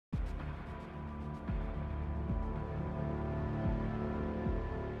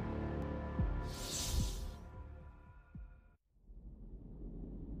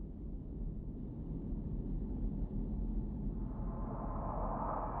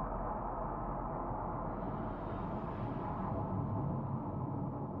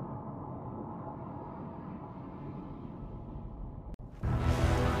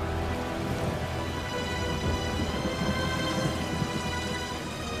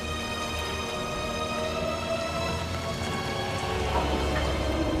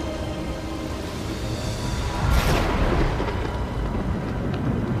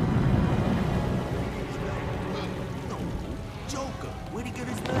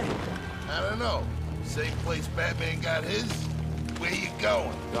I don't know. Same place Batman got his? Where you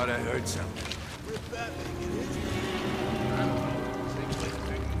going? Thought I heard something. Where's Batman get his? I don't know. Same place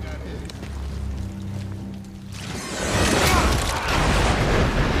Batman got his.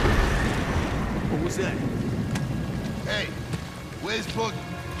 What was that? Hey, where's Boogie?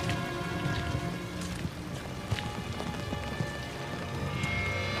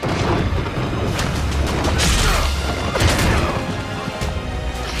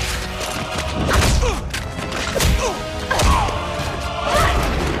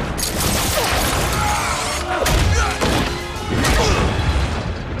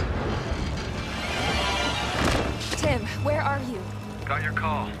 Got your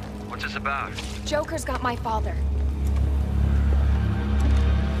call. What's this about? Joker's got my father.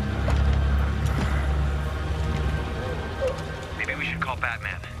 Maybe we should call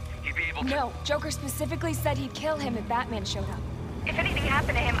Batman. He'd be able to— No, Joker specifically said he'd kill him if Batman showed up. If anything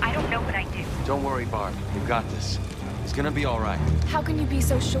happened to him, I don't know what I'd do. Don't worry, Barb. You got this. He's gonna be all right. How can you be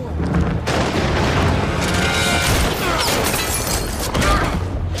so sure?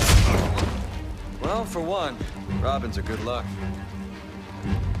 Well, for one, Robins are good luck.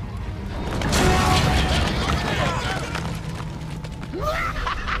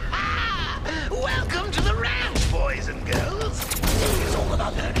 Welcome to the ranch, boys and girls. It's all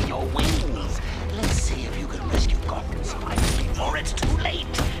about earning your wings. Let's see if you can rescue Gotham City before it's too late.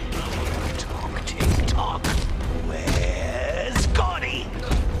 Tick-tock, tick-tock. Where's Scotty?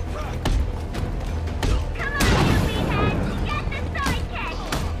 Come on, you meathead! Get the sidekick!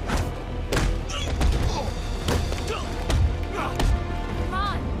 Come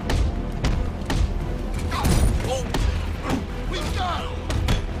on! We got him!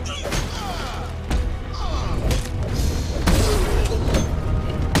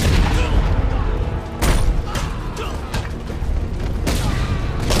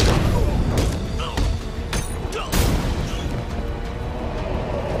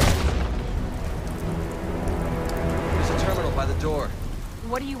 Door.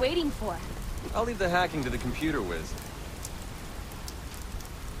 What are you waiting for? I'll leave the hacking to the computer whiz.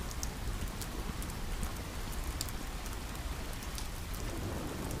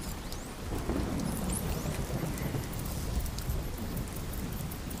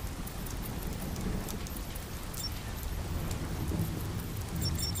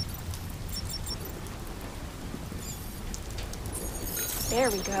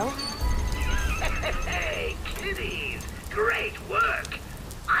 There we go. Hey, kiddies! Great work!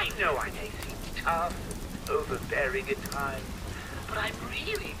 I know I may seem tough and overbearing at times, but I'm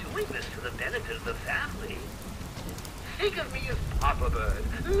really doing this for the benefit of the family. Think of me as Papa Bird,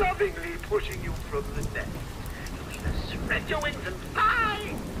 lovingly pushing you from the nest. You either spread your wings and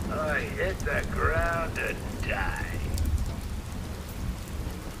fly, or hit the ground and die.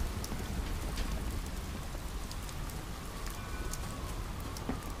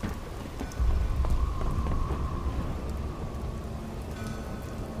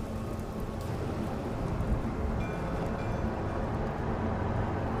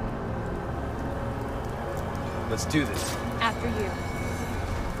 Let's do this. After you.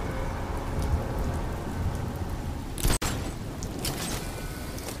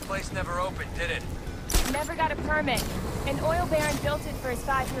 This place never opened, did it? Never got a permit. An oil baron built it for his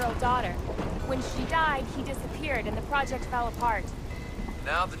 5-year-old daughter. When she died, he disappeared and the project fell apart.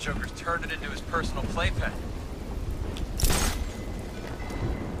 Now the Joker's turned it into his personal playpen.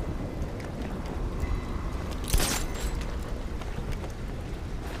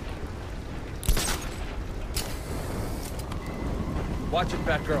 Watch it,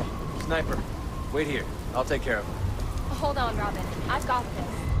 Batgirl. Sniper. Wait here. I'll take care of him. Hold on, Robin. I've got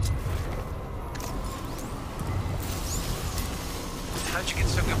this. How'd you get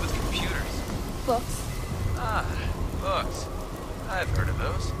so good with computers? Books. Ah, books. I've heard of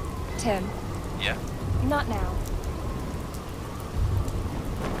those. Tim. Yeah? Not now.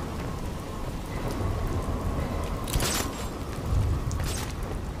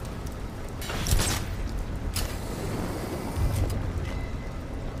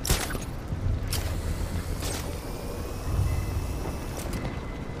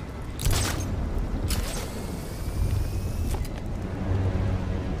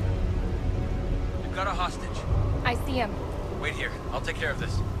 Got a hostage. I see him. Wait here. I'll take care of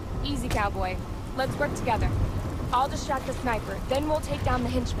this. Easy, cowboy. Let's work together. I'll distract the sniper, then we'll take down the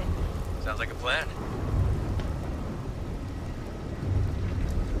henchman. Sounds like a plan.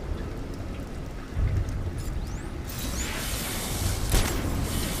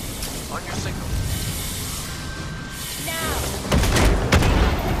 On your signal. Now!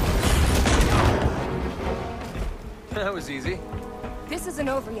 That was easy. This isn't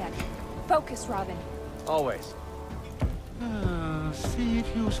over yet. Focus, Robin. Always. See, it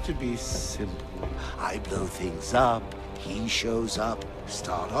used to be simple. I blow things up, he shows up,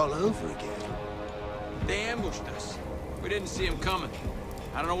 start all over again. They ambushed us. We didn't see him coming.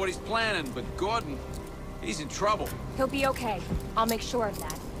 I don't know what he's planning, but Gordon, he's in trouble. He'll be okay. I'll make sure of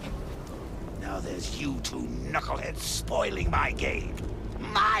that. Now there's you two knuckleheads spoiling my game.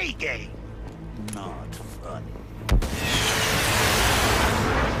 My game! Not fun.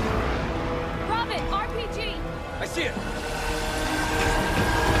 Robin, RPG! I see it!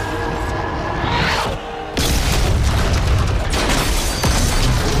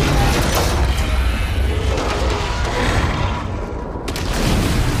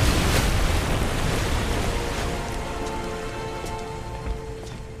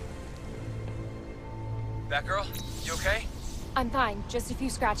 Batgirl, you okay? I'm fine, just a few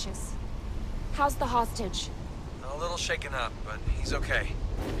scratches. How's the hostage? A little shaken up, but he's okay.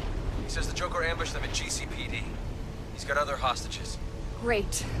 He says the Joker ambushed them at GCPD. He's got other hostages.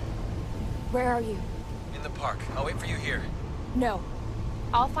 Great. Where are you? In the park. I'll wait for you here. No.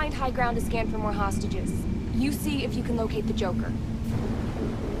 I'll find high ground to scan for more hostages. You see if you can locate the Joker.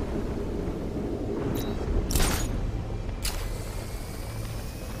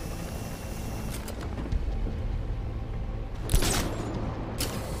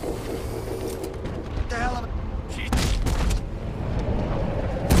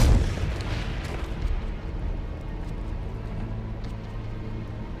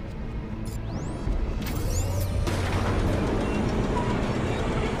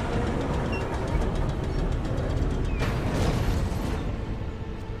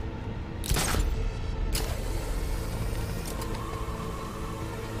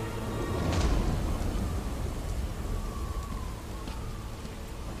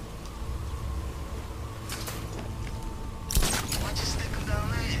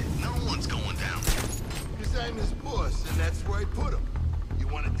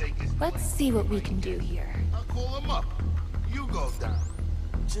 Let's see what we can do here. I'll call him up. You go down.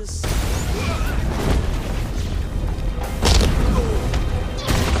 Just...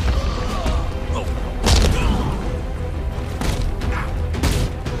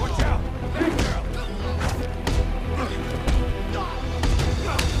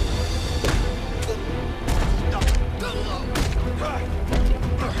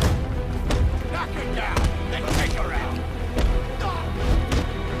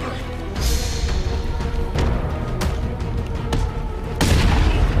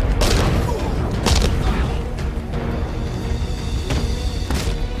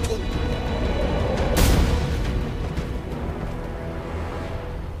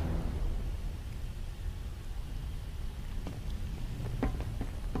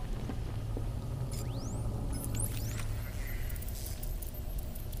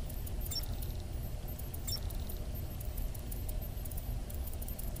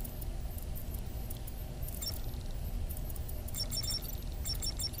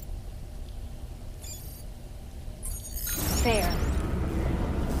 There.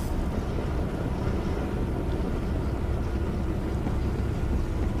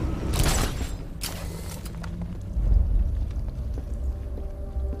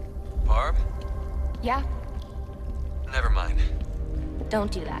 Barb? Yeah? Never mind.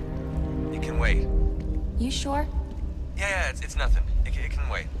 Don't do that. It can wait. You sure? Yeah, it's nothing. It can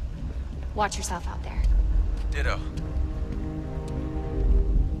wait. Watch yourself out there. Ditto.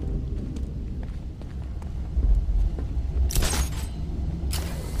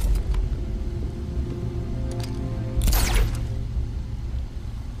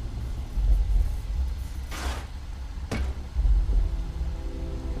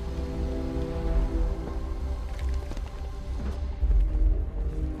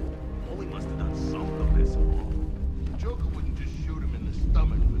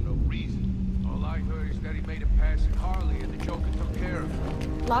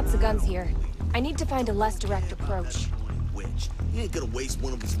 Lots of guns here. I need to find a less direct approach. Witch. He ain't gonna waste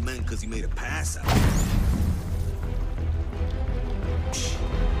one of his men because he made a pass out.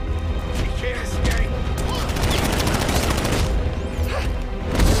 He can't escape.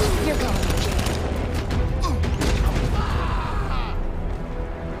 You're going.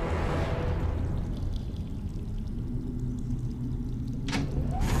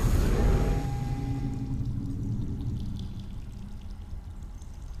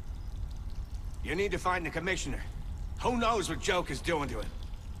 You need to find the commissioner. Who knows what Joker's doing to him?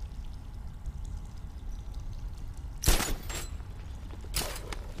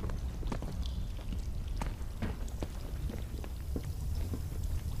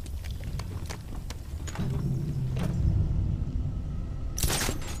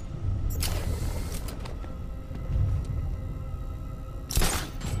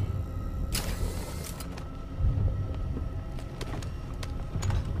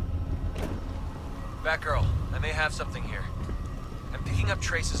 Batgirl, I may have something here. I'm picking up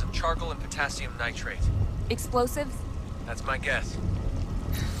traces of charcoal and potassium nitrate. Explosives? That's my guess.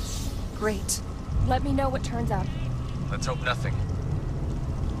 Great. Let me know what turns up. Let's hope nothing.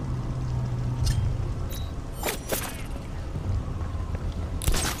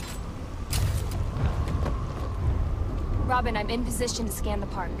 Robin, I'm in position to scan the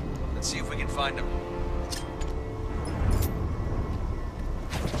park. Let's see if we can find him.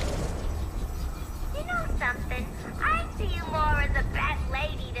 You know something? I see you more as a bat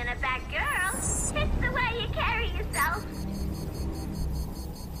lady than a bat girl. It's the way you carry yourself.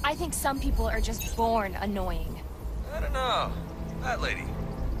 I think some people are just born annoying. I don't know. That lady.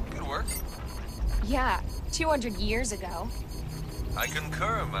 Good work. Yeah, 200 years ago. I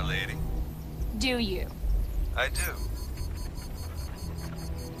concur, my lady. Do you? I do.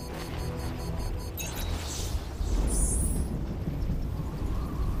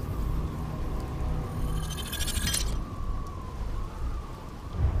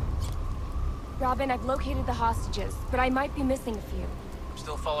 Robin, I've located the hostages, but I might be missing a few. I'm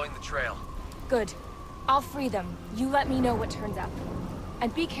still following the trail. Good. I'll free them. You let me know what turns up.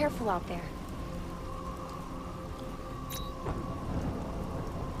 And be careful out there.